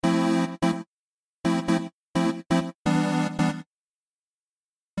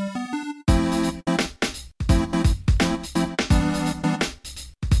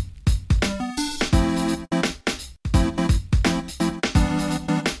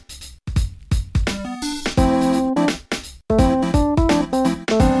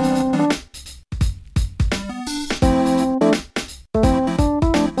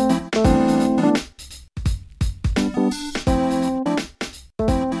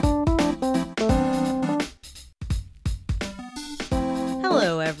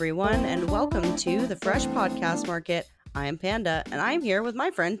everyone, and welcome to the Fresh Podcast Market. I'm Panda, and I'm here with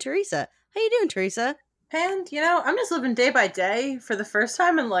my friend Teresa. How you doing, Teresa? And, I'm just living day by day. For the first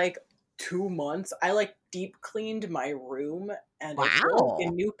time in 2 months, I deep cleaned my room and I feel like a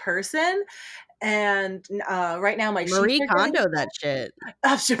Wow. new person. And right now my sheets Marie are getting Kondo that shit.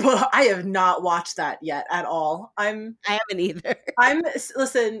 I have not watched that yet at all. I haven't either.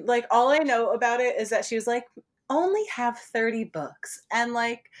 Listen, all I know about it is that she was like, only have 30 books. And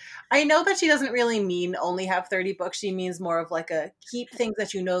I know that she doesn't really mean only have 30 books. She means more of a keep things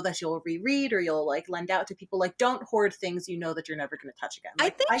that you know that you'll reread or you'll lend out to people. Don't hoard things you know that you're never going to touch again. I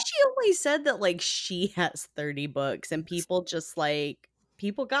think she only said that she has 30 books and people just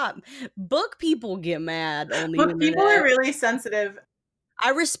people get mad on the Book internet. people are really sensitive. I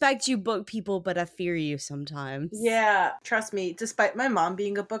respect you, book people, but I fear you sometimes. Yeah, trust me, despite my mom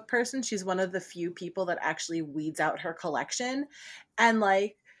being a book person, she's one of the few people that actually weeds out her collection. And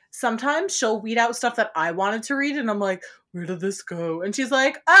sometimes she'll weed out stuff that I wanted to read, and I'm like, where did this go? And she's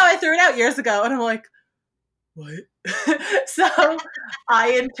like, oh, I threw it out years ago. And I'm like, what? So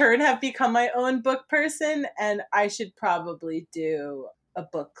I, in turn, have become my own book person, and I should probably do a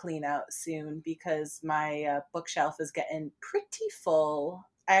book clean out soon because my bookshelf is getting pretty full.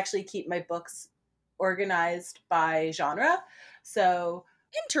 I actually keep my books organized by genre. So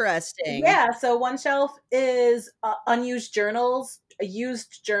Interesting. yeah, so one shelf is unused journals,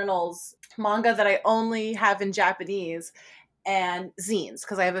 used journals, manga that I only have in Japanese, and zines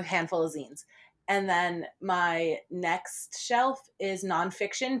because I have a handful of zines. And then my next shelf is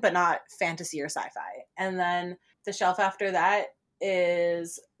nonfiction, but not fantasy or sci-fi. And then the shelf after that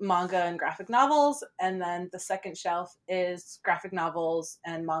is manga and graphic novels. And then the second shelf is graphic novels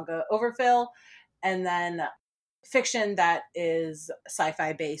and manga overfill. And then fiction that is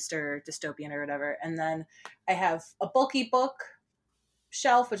sci-fi based or dystopian or whatever. And then I have a bulky book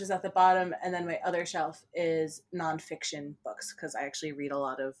shelf, which is at the bottom, and then my other shelf is nonfiction books because I actually read a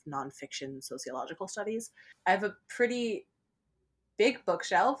lot of nonfiction sociological studies. I have a pretty big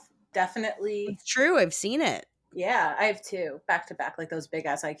bookshelf, definitely. It's true, I've seen it. Yeah, I have two back to back, those big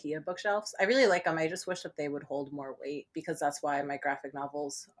ass IKEA bookshelves. I really like them. I just wish that they would hold more weight because that's why my graphic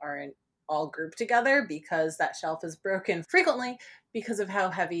novels aren't all grouped together because that shelf is broken frequently because of how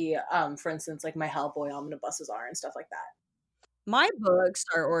heavy, for instance, my Hellboy omnibuses are and stuff like that. My books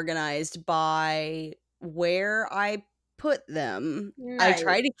are organized by where I put them. Nice. I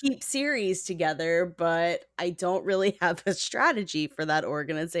try to keep series together, but I don't really have a strategy for that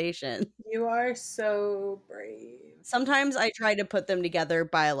organization. You are so brave. Sometimes I try to put them together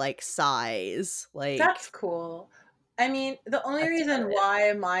by size. That's cool. I mean, the only reason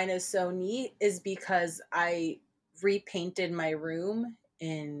why mine is so neat is because I repainted my room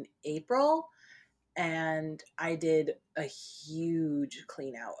in April and I did a huge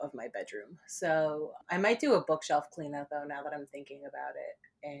clean out of my bedroom. So I might do a bookshelf clean out though, now that I'm thinking about it,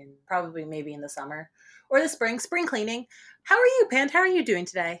 and probably maybe in the summer or the spring cleaning. How are you, Pant? How are you doing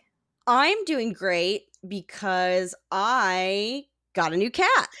today? I'm doing great because I got a new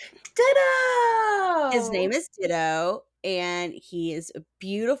cat. Ditto! His name is Ditto, and he is a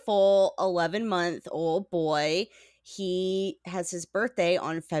beautiful 11-month-old boy. He has his birthday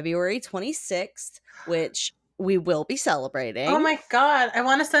on February 26th, which we will be celebrating. Oh my god, I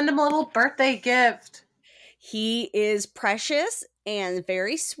want to send him a little birthday gift. He is precious and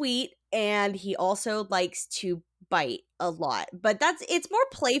very sweet, and he also likes to bite a lot. But it's more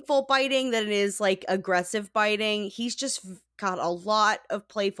playful biting than it is aggressive biting. He's just got a lot of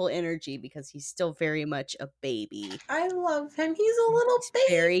playful energy because he's still very much a baby. I love him. He's a little baby.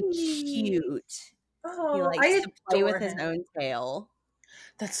 Very cute. Oh, he likes to play with his own tail.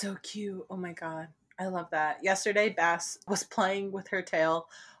 That's so cute. Oh my god. I love that. Yesterday, Bass was playing with her tail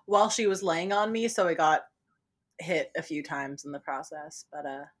while she was laying on me, so I got hit a few times in the process, but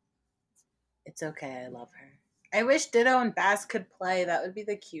it's okay. I love her. I wish Ditto and Bass could play. That would be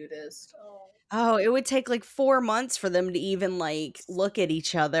the cutest. Oh, it would take 4 months for them to even look at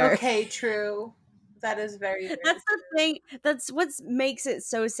each other. Okay, true. That is very, very That's the thing. That's what makes it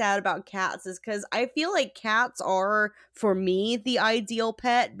so sad about cats is because I feel like cats are, for me, the ideal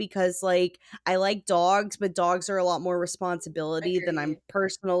pet because, I like dogs, but dogs are a lot more responsibility than I'm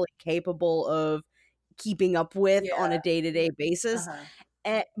personally capable of keeping up with on a day-to-day basis.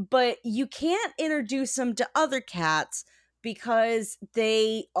 But you can't introduce them to other cats because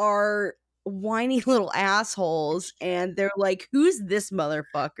they are whiny little assholes and they're like, who's this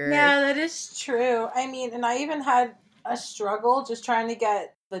motherfucker? Yeah, that is true. I mean, and I even had a struggle just trying to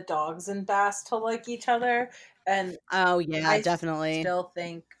get the dogs and Bass to like each other. And oh yeah, definitely. I still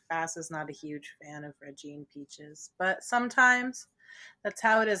think Bass is not a huge fan of Reggie and Peaches, but sometimes That's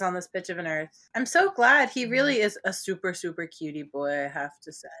how it is on this bitch of an earth. I'm so glad. He really is a super, super cutie boy, I have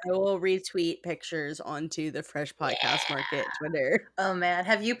to say. I will retweet pictures onto the Fresh Podcast Market Twitter. Oh, man.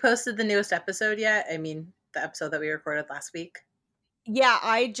 Have you posted the newest episode yet? I mean, the episode that we recorded last week? Yeah,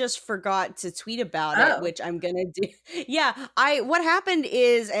 I just forgot to tweet about Oh. it, which I'm gonna do. Yeah, what happened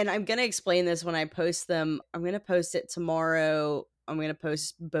is, and I'm gonna explain this when I post them. I'm gonna post it tomorrow. I'm gonna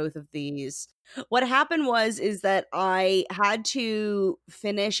post both of these. What happened is that I had to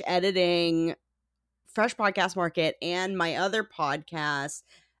finish editing Fresh Podcast Market and my other podcast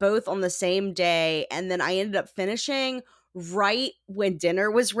both on the same day, and then I ended up finishing right when dinner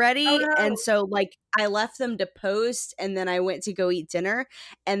was ready. Oh, no. And so like I left them to post, and then I went to go eat dinner,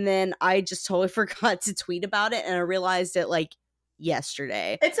 and then I just totally forgot to tweet about it, and I realized it like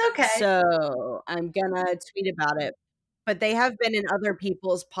yesterday. It's okay. So I'm gonna tweet about it. But they have been in other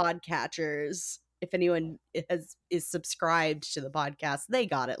people's podcatchers. If anyone is subscribed to the podcast, they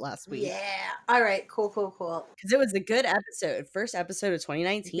got it last week. Yeah. All right. Cool. Because it was a good episode. First episode of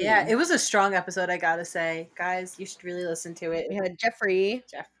 2019. Yeah, it was a strong episode, I gotta say. Guys, you should really listen to it. We had Jeffrey.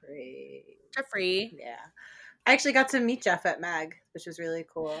 Yeah. I actually got to meet Jeff at MAG, which was really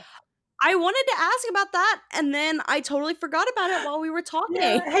cool. I wanted to ask about that, and then I totally forgot about it while we were talking.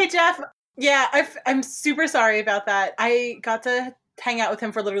 Yeah. Hey, Jeff. Yeah, I'm super sorry about that. I got to hang out with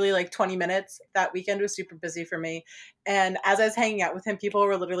him for literally like 20 minutes. That weekend was super busy for me. And as I was hanging out with him, people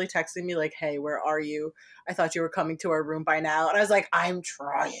were literally texting me like, hey, where are you? I thought you were coming to our room by now. And I was like, I'm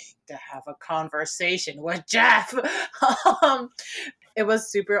trying to have a conversation with Jeff. It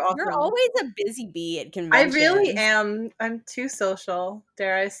was super awesome. You're always a busy bee at conventions. I really am. I'm too social,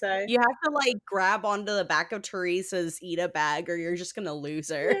 dare I say. You have to like grab onto the back of Teresa's Ida bag or you're just going to lose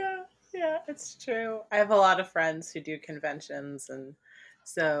her. Yeah, it's true. I have a lot of friends who do conventions, and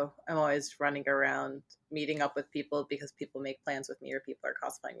so I'm always running around meeting up with people because people make plans with me or people are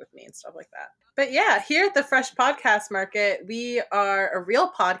cosplaying with me and stuff like that. But yeah, here at the Fresh Podcast Market, we are a real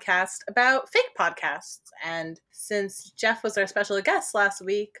podcast about fake podcasts. And since Jeff was our special guest last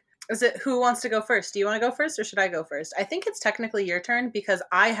week, is it who wants to go first? Do you want to go first or should I go first? I think it's technically your turn because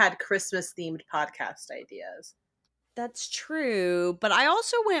I had Christmas-themed podcast ideas. That's true, but I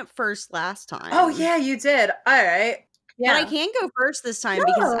also went first last time. Oh, yeah, you did. All right. Yeah. But I can go first this time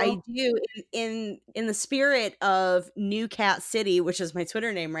because I do, in the spirit of New Cat City, which is my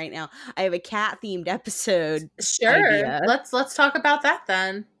Twitter name right now, I have a cat-themed episode. Sure. Idea. Let's talk about that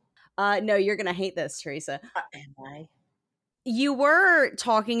then. No, you're going to hate this, Teresa. Am I? You were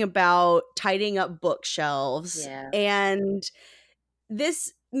talking about tidying up bookshelves. Yeah. And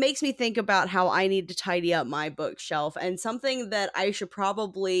this makes me think about how I need to tidy up my bookshelf, and something that I should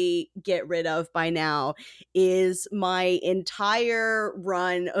probably get rid of by now is my entire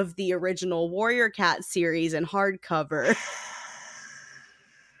run of the original Warrior Cat series in hardcover.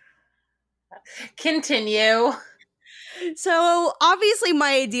 Continue. So obviously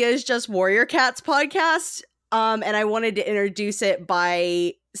my idea is just Warrior Cats podcast, and I wanted to introduce it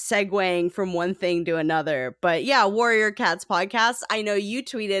by segueing from one thing to another. But yeah, Warrior Cats podcast. I know you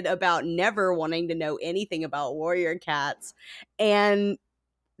tweeted about never wanting to know anything about Warrior Cats, and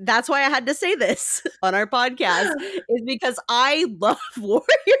that's why I had to say this on our podcast, is because I love Warrior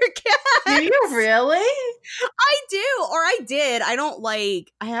Cats. Do you really? I do, or I did. I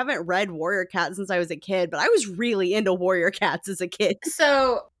haven't read Warrior Cats since I was a kid, but I was really into Warrior Cats as a kid.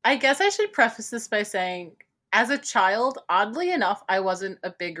 So I guess I should preface this by saying, as a child, oddly enough, I wasn't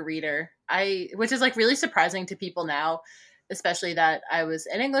a big reader. Which is like really surprising to people now, especially that I was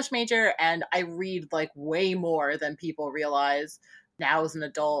an English major and I read like way more than people realize now as an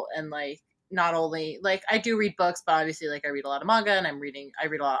adult. And like, not only like I do read books, but obviously like I read a lot of manga and I read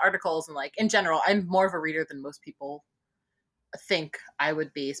a lot of articles, and like in general, I'm more of a reader than most people think I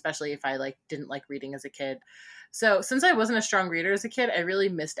would be, especially if I like didn't like reading as a kid. So since I wasn't a strong reader as a kid, I really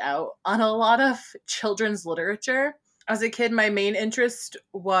missed out on a lot of children's literature. As a kid, my main interest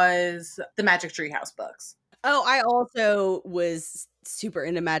was the Magic Tree House books. Oh, I also was super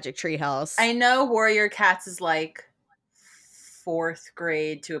into Magic Tree House. I know Warrior Cats is like 4th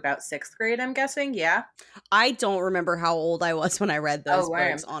grade to about 6th grade, I'm guessing. Yeah. I don't remember how old I was when I read those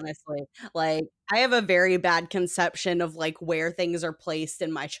books, honestly. Like, I have a very bad conception of like where things are placed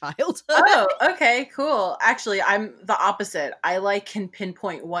in my childhood. Oh, okay, cool. Actually, I'm the opposite. I like can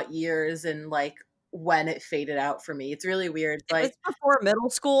pinpoint what years and like when it faded out for me. It's really weird. Like, it's before middle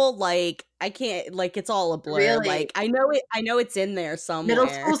school. Like, I can't, like, it's all a blur. Really? Like, I know it's in there somewhere.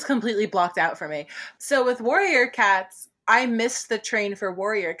 Middle school's completely blocked out for me. So with Warrior Cats, I missed the train for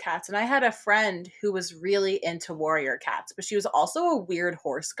Warrior Cats, and I had a friend who was really into Warrior Cats, but she was also a weird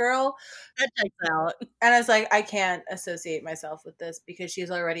horse girl. That checks out. And I was like, I can't associate myself with this because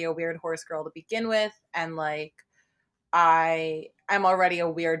she's already a weird horse girl to begin with, and like I'm already a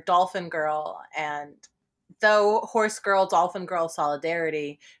weird dolphin girl, and though horse girl, dolphin girl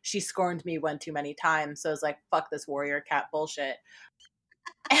solidarity, she scorned me one too many times. So I was like, fuck this warrior cat bullshit.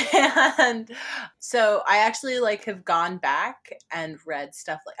 And so I actually like have gone back and read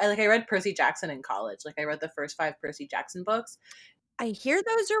stuff I read Percy Jackson in college. Like I read the first 5 Percy Jackson books. I hear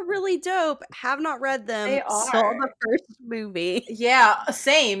those are really dope. Have not read them. They Saw are. the first movie. Yeah,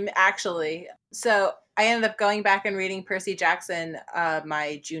 same actually. So I ended up going back and reading Percy Jackson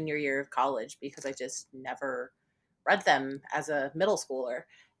my junior year of college because I just never read them as a middle schooler.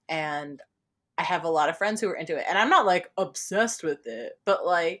 And I have a lot of friends who are into it. And I'm not like obsessed with it, but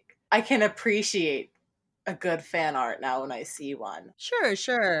like I can appreciate a good fan art now when I see one.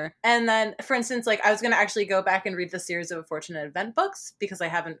 Sure. And then, for instance, like I was going to actually go back and read the series of A Fortunate Event books because I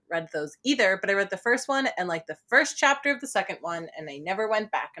haven't read those either. But I read the first one and like the first chapter of the second one, and I never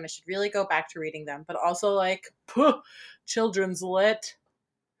went back. And I should really go back to reading them. But also, like, children's lit.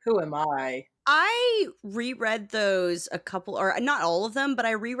 Who am I? I reread those a couple, or not all of them, but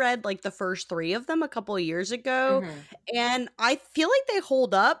I reread like the first 3 of them a couple of years ago, and I feel like they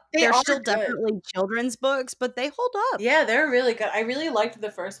hold up. They're still good. Definitely children's books, but they hold up. Yeah, they're really good. I really liked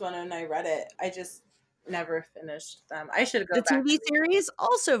the first one and I read it. I just never finished them. I should go The back. TV series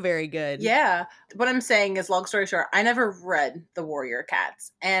also very good. Yeah. What I'm saying is, long story short, I never read The Warrior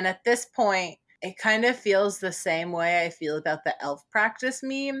Cats. And at this point, it kind of feels the same way I feel about the elf practice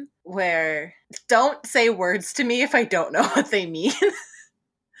meme, where don't say words to me if I don't know what they mean.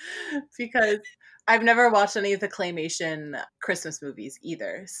 Because I've never watched any of the claymation Christmas movies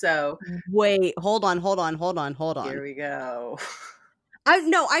either. So wait, hold on. Here we go.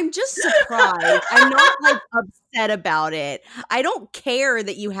 I'm just surprised. I'm not like upset about it. I don't care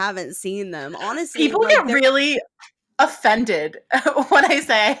that you haven't seen them. Honestly, people like, get really offended when I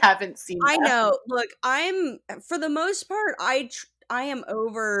say I haven't seen them. I know. Look, I'm for the most part, I am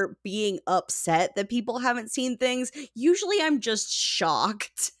over being upset that people haven't seen things. Usually I'm just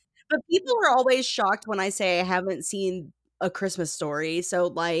shocked. But people are always shocked when I say I haven't seen A Christmas Story. So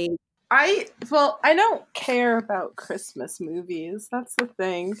like I don't care about Christmas movies. That's the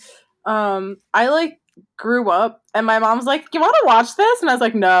thing. I like grew up and my mom's like, "You want to watch this?" And I was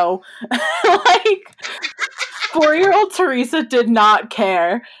like, "No." Like 4-year-old Teresa did not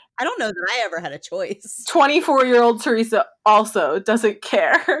care. I don't know that I ever had a choice. 24-year-old Teresa also doesn't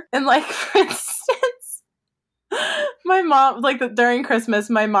care. And like, for instance, my mom, like during Christmas,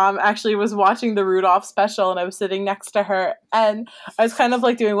 my mom actually was watching the Rudolph special and I was sitting next to her and I was kind of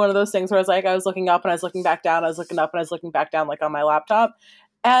like doing one of those things where I was looking up and I was looking back down, I was looking up and I was looking back down, like on my laptop.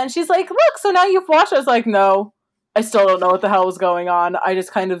 And she's like, "Look, so now you've watched it." I was like, "No, I still don't know what the hell was going on. I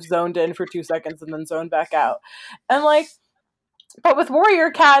just kind of zoned in for 2 seconds and then zoned back out." And like, but with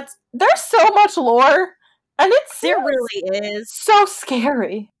Warrior Cats, there's so much lore. And there really is. So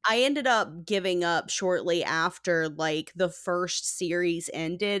scary. I ended up giving up shortly after like the first series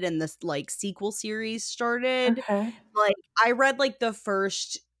ended and this like sequel series started. Okay. Like I read like the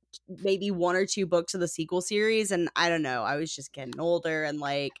first maybe 1 or 2 books of the sequel series and I don't know, I was just getting older and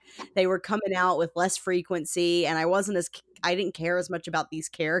like they were coming out with less frequency and I didn't care as much about these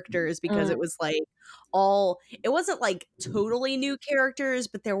characters because it was like it wasn't like totally new characters,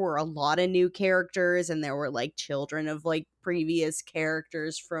 but there were a lot of new characters and there were like children of like previous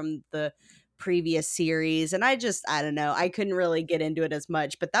characters from the previous series and I don't know, I couldn't really get into it as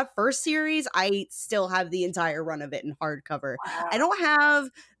much. But that first series, I still have the entire run of it in hardcover. Wow. I don't have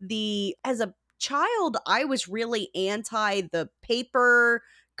as a child, I was really anti the paper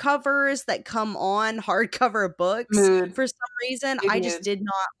covers that come on hardcover books. For some reason. I just did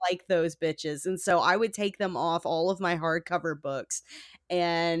not like those bitches. And so I would take them off all of my hardcover books.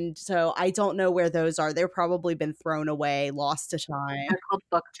 And so I don't know where those are. They've probably been thrown away, lost to time. They're called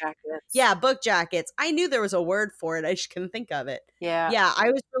book jackets. Yeah, book jackets. I knew there was a word for it. I just couldn't think of it. Yeah. Yeah, I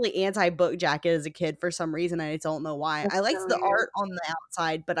was really anti-book jacket as a kid for some reason. I don't know why. I liked the art on the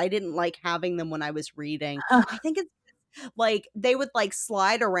outside, but I didn't like having them when I was reading. I think it's like they would like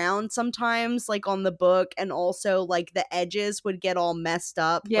slide around sometimes like on the book and also like the edges would get all messed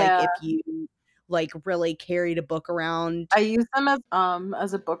up like if you like really carried a book around. I use them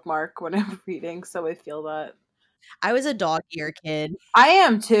as a bookmark when I'm reading, so I feel that. I was a dog ear kid. I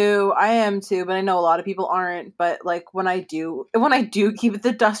am too, but I know a lot of people aren't. But like when I do keep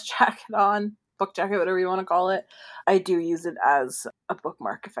the dust jacket on, book jacket, whatever you want to call it, I do use it as a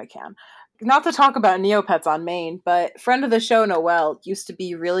bookmark if I can. not to talk about Neopets on Main, but friend of the show Noelle used to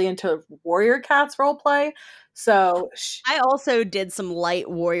be really into Warrior Cats roleplay. So I also did some light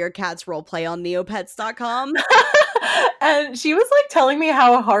Warrior Cats roleplay on Neopets.com. and she was like telling me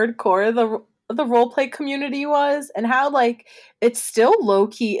how hardcore the roleplay community was and how like it still low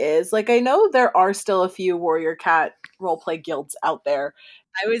key is. Like I know there are still a few Warrior Cat roleplay guilds out there.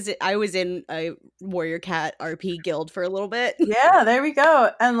 I was in a Warrior Cat RP guild for a little bit. Yeah, there we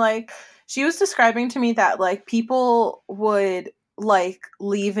go. And like she was describing to me that like people would like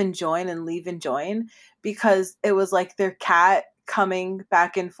leave and join because it was like their cat coming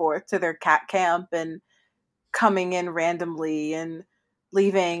back and forth to their cat camp and coming in randomly and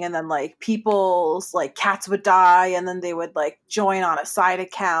leaving, and then like people's like cats would die and then they would like join on a side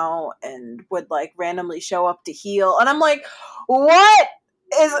account and would like randomly show up to heal, and I'm like, what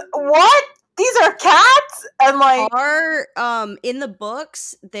these are cats? And like Our in the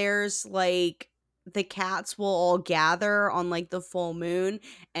books there's like the cats will all gather on like the full moon,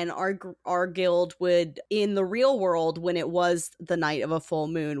 and our guild would, in the real world when it was the night of a full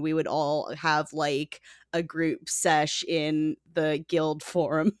moon, we would all have like a group sesh in the guild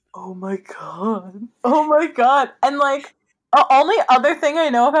forum. oh my god, and like the only other thing I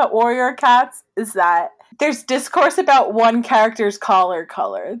know about Warrior Cats is that there's discourse about one character's collar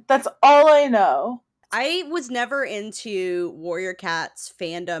color. That's all I know. I was never into Warrior Cats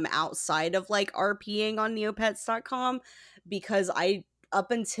fandom outside of like RPing on Neopets.com because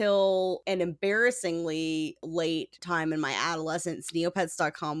up until an embarrassingly late time in my adolescence,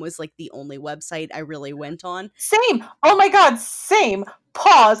 Neopets.com was like the only website I really went on. Same. Oh my god, same.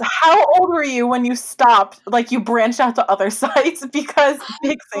 Pause. How old were you when you stopped? Like you branched out to other sites because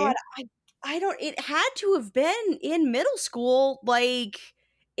big thing. God, I don't. It had to have been in middle school. Like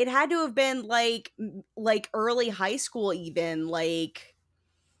it had to have been like early high school, even like.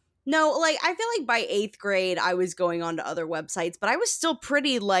 No, like I feel like by 8th grade I was going on to other websites, but I was still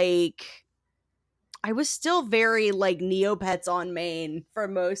pretty like I was still very like Neopets on Main for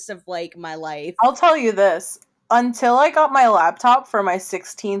most of like my life. I'll tell you this. Until I got my laptop for my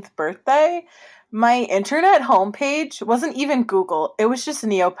 16th birthday, my internet homepage wasn't even Google. It was just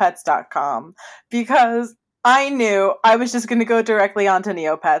neopets.com because I knew I was just going to go directly onto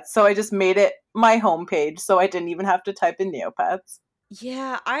Neopets. So I just made it my homepage so I didn't even have to type in Neopets.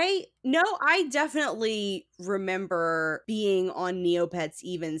 Yeah, I definitely remember being on Neopets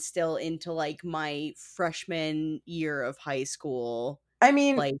even still into like my freshman year of high school. I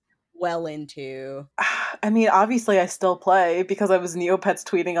mean, Like well into. Obviously I still play because I was Neopets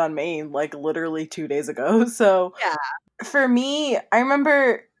tweeting on Main like literally 2 days ago. So Yeah. for me, I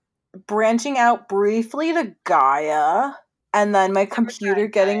remember branching out briefly to Gaia and then my computer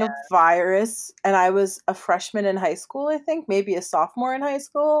getting a virus, and I was a freshman in high school, I think, maybe a sophomore in high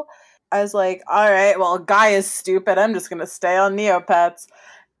school. I was like, all right, well, Gaia's stupid. I'm just going to stay on Neopets.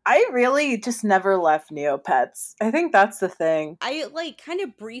 I really just never left Neopets. I think that's the thing. I like kind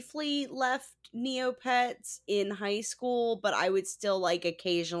of briefly left Neopets in high school, but I would still like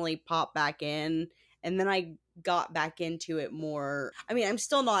occasionally pop back in, and then I got back into it more. I mean, I'm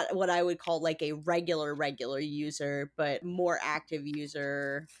still not what I would call like a regular user, but more active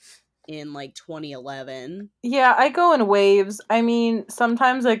user in like 2011. Yeah, I go in waves. I mean,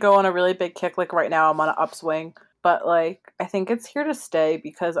 sometimes I go on a really big kick. Like right now, I'm on an upswing. But like, I think it's here to stay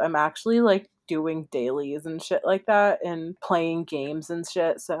because I'm actually like doing dailies and shit like that and playing games and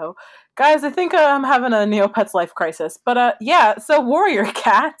shit. So, guys, I think I'm having a Neopets life crisis. But yeah, so Warrior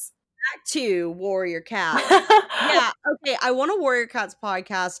Cats. Back to Warrior Cats. Yeah, okay, I want a Warrior Cats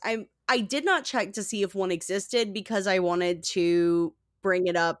podcast. I did not check to see if one existed because I wanted to bring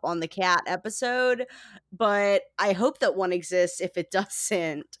it up on the cat episode, but I hope that one exists if it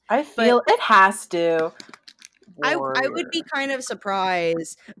doesn't. I feel it has to. I would be kind of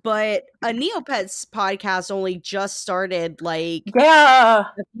surprised, but a Neopets podcast only just started like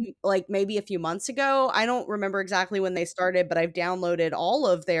maybe a few months ago. I don't remember exactly when they started, but I've downloaded all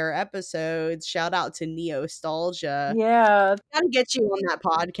of their episodes. Shout out to Neostalgia. Yeah. Gotta get you on that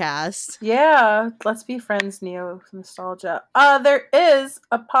podcast. Yeah, let's be friends, Neo Nostalgia. There is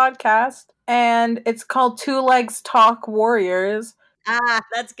a podcast and it's called Two Legs Talk Warriors. Ah,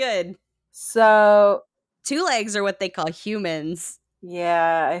 that's good. So Two legs are what they call humans.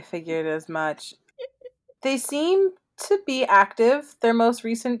 Yeah, I figured as much. They seem to be active. Their most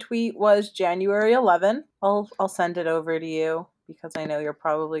recent tweet was January 11. I'll send it over to you because I know you're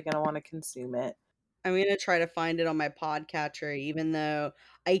probably going to want to consume it. I'm going to try to find it on my podcatcher, even though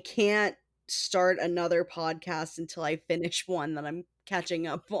I can't start another podcast until I finish one that I'm catching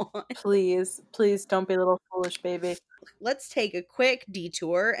up on. Please don't be a little foolish, baby. let's take a quick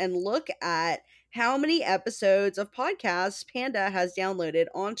detour and look at how many episodes of podcasts Panda has downloaded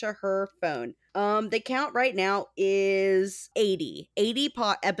onto her phone. The count right now is 80. 80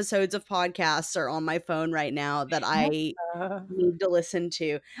 episodes of podcasts are on my phone right now that I need to listen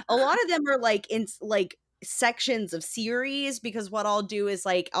to. A lot of them are like in like sections of series, because what I'll do is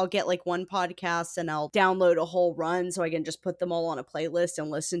like I'll get like one podcast and I'll download a whole run so I can just put them all on a playlist and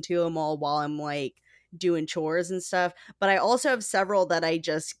listen to them all while I'm like doing chores and stuff. But I also have several that I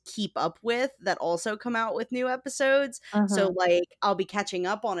just keep up with that also come out with new episodes. So like I'll be catching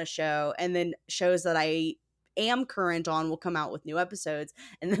up on a show, and then shows that I am current on will come out with new episodes,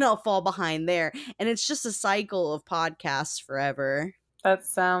 and then I'll fall behind there. And it's just a cycle of podcasts forever. That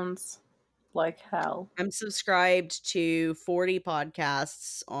sounds like hell. I'm subscribed to 40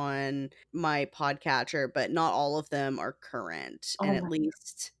 podcasts on my podcatcher, but not all of them are current. And at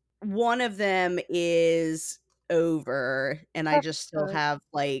least one of them is over, and I just still have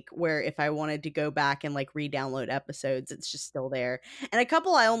like where if I wanted to go back and like re-download episodes, it's just still there. And a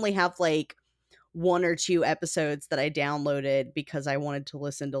couple I only have like 1 or 2 episodes that I downloaded because I wanted to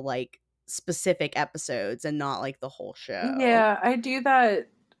listen to like specific episodes and not like the whole show. Yeah, I do that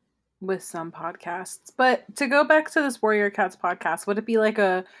with some podcasts. But to go back to this Warrior Cats podcast, would it be like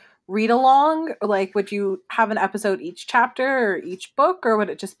a read along? Like, would you have an episode each chapter or each book, or would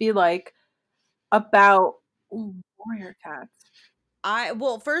it just be like about Warrior Cats?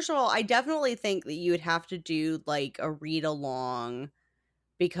 Well, first of all, I definitely think that you would have to do like a read along,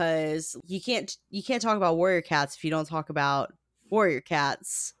 because you can't talk about Warrior Cats if you don't talk about Warrior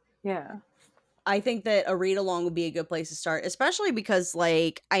Cats. Yeah. I think that a read along would be a good place to start, especially because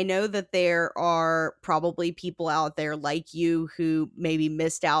like I know that there are probably people out there like you who maybe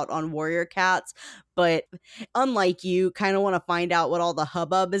missed out on Warrior Cats, but unlike you, kind of want to find out what all the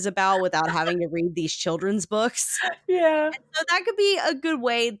hubbub is about without having to read these children's books. Yeah. And so that could be a good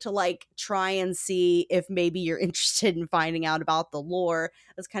way to like try and see if maybe you're interested in finding out about the lore.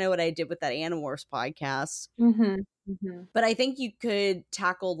 That's kind of what I did with that Animorphs podcast. But I think you could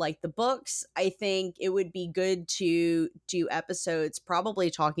tackle like the books. I think it would be good to do episodes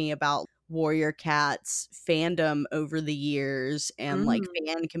probably talking about Warrior Cats fandom over the years and like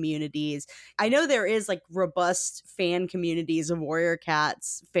fan communities. I know there is like robust fan communities of Warrior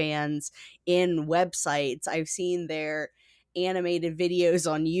Cats fans in websites. I've seen their animated videos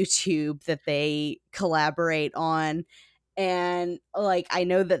on YouTube that they collaborate on. And like I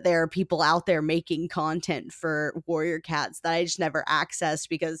know that there are people out there making content for Warrior Cats that I just never accessed,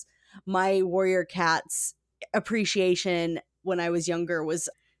 because my Warrior Cats appreciation when I was younger was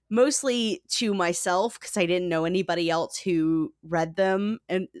mostly to myself, because I didn't know anybody else who read them,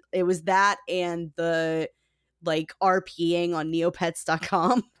 and it was that and the like RPing on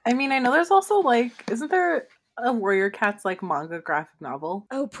neopets.com. I mean, I know there's also like, isn't there a Warrior Cats like manga graphic novel?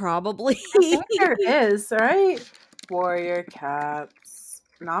 Oh, probably. I think there is, right? Warrior Cats,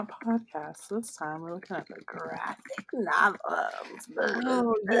 not podcasts this time. We're looking at the graphic novels.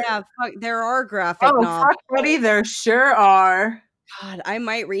 Oh yeah, fuck, there are graphic novels. Fuck buddy, there sure are. God, I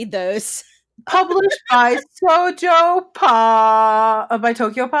might read those. Published by Shoujo Pop. By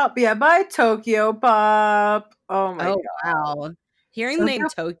Tokyo Pop? Yeah, by Tokyo Pop. Oh my god. Wow. Hearing the name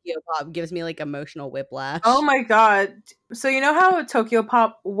Tokyo Pop gives me like emotional whiplash. Oh my god. So you know how Tokyo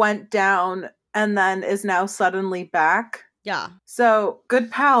Pop went down and then is now suddenly back? Yeah. So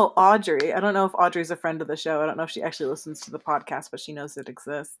good pal Audrey. I don't know if Audrey's a friend of the show. I don't know if she actually listens to the podcast, but she knows it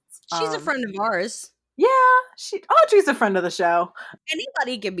exists. She's a friend of ours. Yeah, Audrey's a friend of the show.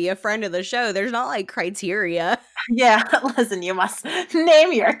 Anybody can be a friend of the show. There's not like criteria. Yeah, listen, you must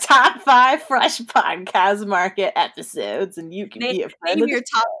name your top 5 Fresh Podcast Market episodes, and you can be a friend. Name your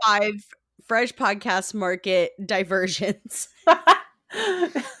top 5 Fresh Podcast Market diversions.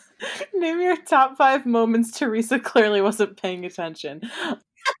 Name your top 5 moments Teresa clearly wasn't paying attention.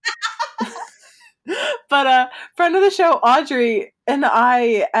 But friend of the show Audrey and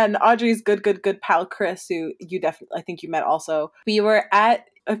I, and Audrey's good pal Chris, who I think you met also, we were at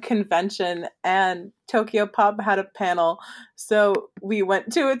a convention and Tokyo Pop had a panel, so we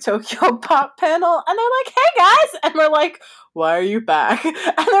went to a Tokyo Pop panel and they're like, hey guys, and we're like, why are you back? And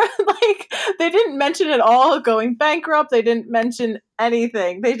they're like, they didn't mention at all going bankrupt, they didn't mention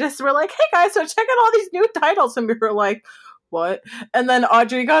anything, they just were like, hey guys, so check out all these new titles, and we were like, what? And then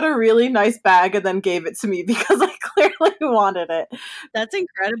Audrey got a really nice bag and then gave it to me because I clearly wanted it. That's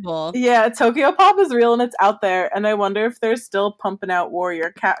incredible. Yeah, Tokyo Pop is real and it's out there, and I wonder if they're still pumping out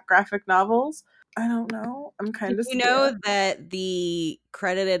Warrior Cat graphic novels. I don't know. I'm kind of scared. You know that the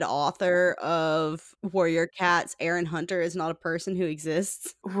credited author of Warrior Cats, Aaron Hunter, is not a person who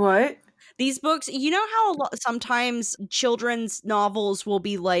exists? What? These books, you know how sometimes children's novels will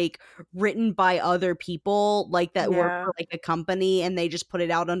be like written by other people, like that work Yeah. for like a company, and they just put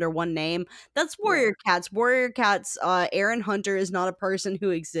it out under one name. That's Yeah. Warrior Cats. Warrior Cats. Aaron Hunter is not a person who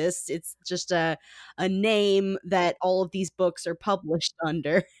exists. It's just a name that all of these books are published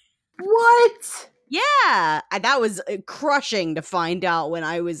under. What? Yeah, that was crushing to find out when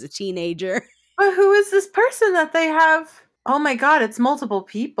I was a teenager. But who is this person that they have? Oh my god, it's multiple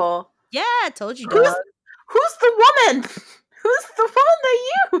people. Yeah, I told you, Who's dog. who's the woman? Who's the woman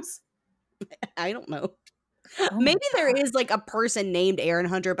they use? I don't know. Oh my Maybe there God. is like a person named Aaron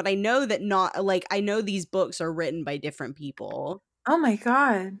Hunter, but I know that not like I know these books are written by different people. Oh my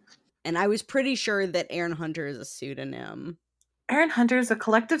god. And I was pretty sure that Aaron Hunter is a pseudonym. Aaron Hunter is a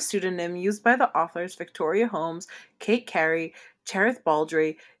collective pseudonym used by the authors Victoria Holmes, Kate Carey, Cherith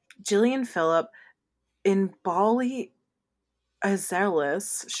Baldry, Gillian Phillip, in Bali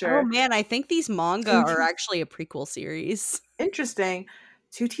Azelis. Oh Sure. man, I think these manga are actually a prequel series. Interesting.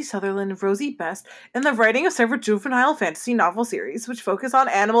 T. Sutherland, Rosie Best, and the writing of several juvenile fantasy novel series which focus on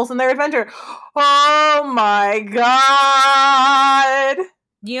animals and their adventure. Oh my god!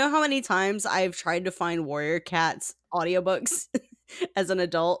 You know how many times I've tried to find Warrior Cats audiobooks as an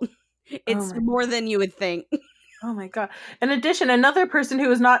adult? It's more than you would think. Oh my god. In addition, another person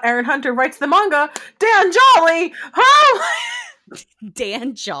who is not Aaron Hunter writes the manga, Dan Jolly! Oh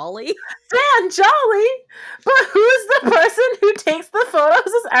Dan Jolly? Dan Jolly! But who's the person who takes the photos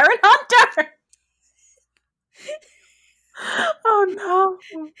as Aaron Hunter? Oh no.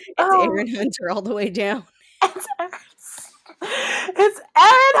 It's Aaron Hunter all the way down. It's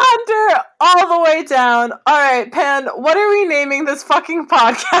Aaron Hunter all the way down. All right, Pan, what are we naming this fucking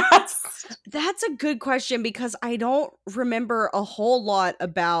podcast? That's a good question because I don't remember a whole lot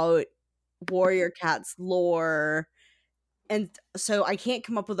about Warrior Cats lore. And so I can't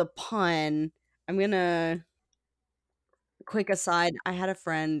come up with a pun. I'm gonna quick aside, I had a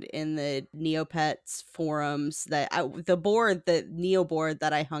friend in the Neopets forums that the Neo board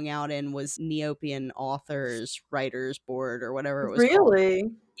that I hung out in was Neopian Authors Writers Board or whatever it was called. Really?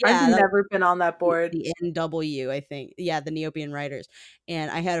 Yeah, I've never been on that board. The NW, I think. Yeah, the Neopian Writers.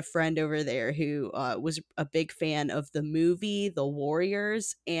 And I had a friend over there who was a big fan of the movie The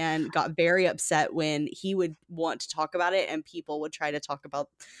Warriors and got very upset when he would want to talk about it and people would try to talk about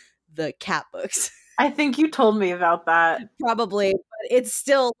the cat books. I think you told me about that. Probably, but it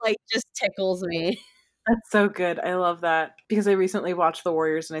still like just tickles me. That's so good. I love that. Because I recently watched The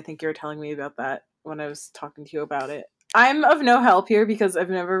Warriors and I think you were telling me about that when I was talking to you about it. I'm of no help here because I've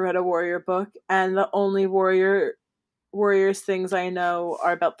never read a warrior book, and the only warriors things I know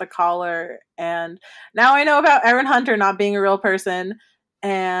are about the collar, and now I know about Aaron Hunter not being a real person,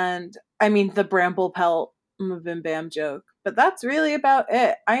 and I mean the bramble pelt Bim Bam joke, but that's really about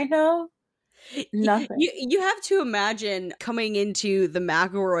it. I know nothing. You have to imagine coming into the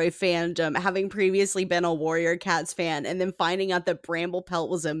McElroy fandom, having previously been a Warrior Cats fan, and then finding out that Bramble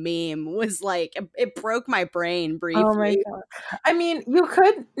Pelt was a meme was like it broke my brain briefly. Oh my god! I mean, you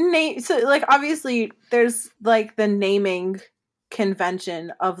could name obviously there's like the naming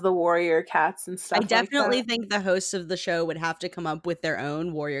convention of the Warrior Cats and stuff. I definitely think the hosts of the show would have to come up with their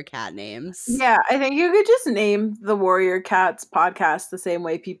own Warrior Cat names. Yeah, I think you could just name the Warrior Cats podcast the same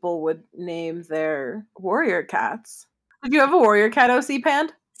way people would name their Warrior Cats. Did you have a Warrior Cat OC,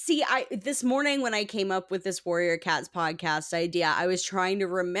 Pand? See, this morning when I came up with this Warrior Cats podcast idea, I was trying to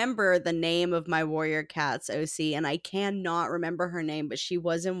remember the name of my Warrior Cats OC, and I cannot remember her name, but she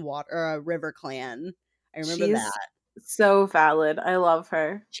was in River Clan. I remember that. So valid. I love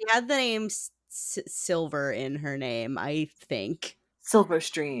her. She had the name Silver in her name, I think.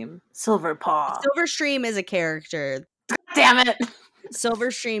 Silverstream. Silverpaw. Silverstream is a character. Damn it.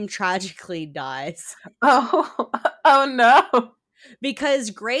 Silverstream tragically dies. Oh no.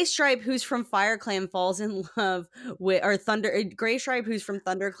 Because Graystripe, who's from Fire Clan, falls in love with, Graystripe, who's from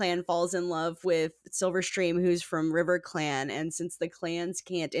Thunder Clan, falls in love with Silverstream, who's from River Clan, and since the clans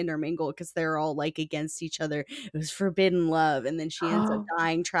can't intermingle because they're all like against each other, it was forbidden love, and then she ends up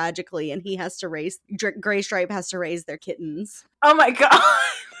dying tragically, and he has to raise Graystripe has to raise their kittens. Oh my god!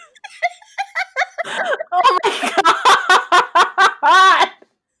 Oh my god!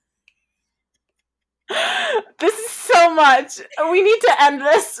 This is so much. We need to end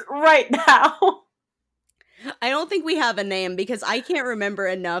this right now. I don't think we have a name because I can't remember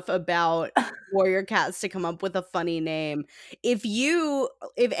enough about Warrior Cats to come up with a funny name. If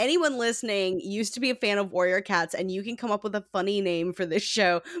anyone listening used to be a fan of Warrior Cats and you can come up with a funny name for this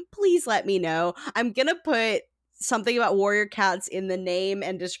show, please let me know. I'm gonna put something about warrior cats in the name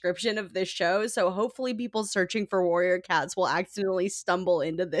and description of this show. So hopefully people searching for warrior cats will accidentally stumble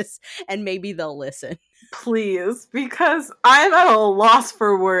into this and maybe they'll listen. Please, because I'm at a loss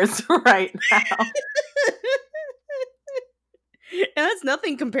for words right now. And that's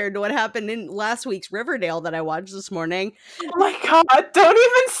nothing compared to what happened in last week's Riverdale that I watched this morning. Oh my god, don't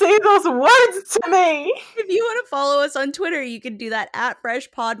even say those words to me! If you want to follow us on Twitter, you can do that at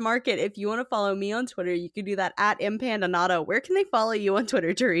Fresh Pod Market. If you want to follow me on Twitter, you can do that at Impandanato. Where can they follow you on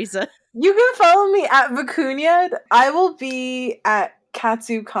Twitter, Teresa? You can follow me at Vicuña. I will be at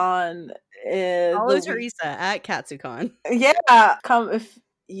KatsuCon. Follow Teresa at KatsuCon. Yeah, come if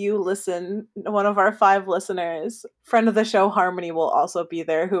you listen. One of our 5 listeners, friend of the show Harmony, will also be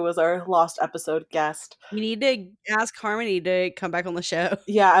there, who was our lost episode guest. We need to ask Harmony to come back on the show.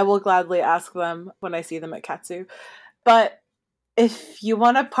 Yeah, I will gladly ask them when I see them at Katsu. But if you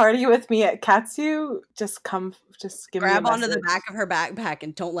want to party with me at Katsu, just come, just give Grab me a onto the message. back of her backpack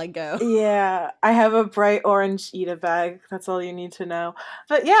and don't let go. Yeah, I have a bright orange Ida bag. That's all you need to know.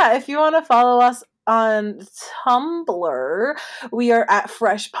 But yeah, if you want to follow us on Tumblr, we are at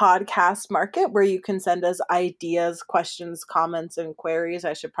Fresh Podcast Market, where you can send us ideas, questions, comments, and queries.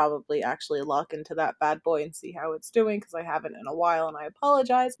 I should probably actually log into that bad boy and see how it's doing, because I haven't in a while and I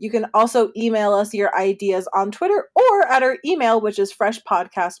apologize. You can also email us your ideas on Twitter or at our email, which is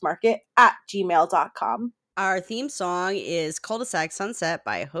freshpodcastmarket@gmail.com. Our theme song is Cul-de-sac Sunset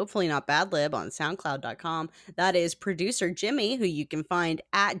by Hopefully Not Bad Lib on SoundCloud.com. That is producer Jimmy, who you can find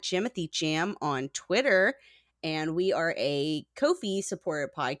at Jimothy Jam on Twitter. And we are a Ko-fi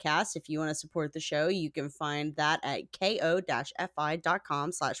supported podcast. If you want to support the show, you can find that at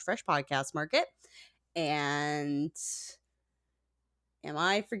ko-fi.com/freshpodcastmarket. And am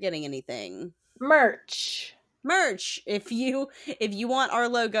I forgetting anything? Merch. If you want our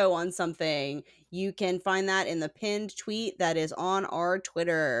logo on something, you can find that in the pinned tweet that is on our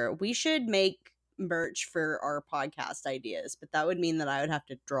Twitter. We should make merch for our podcast ideas, but that would mean that I would have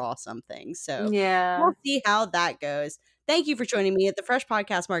to draw something. So yeah, we'll see how that goes. Thank you for joining me at the Fresh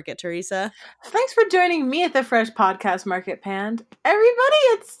Podcast Market, Teresa. Thanks for joining me at the Fresh Podcast Market, Pand. Everybody,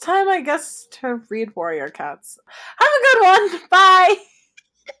 it's time, I guess, to read Warrior Cats. Have a good one. Bye.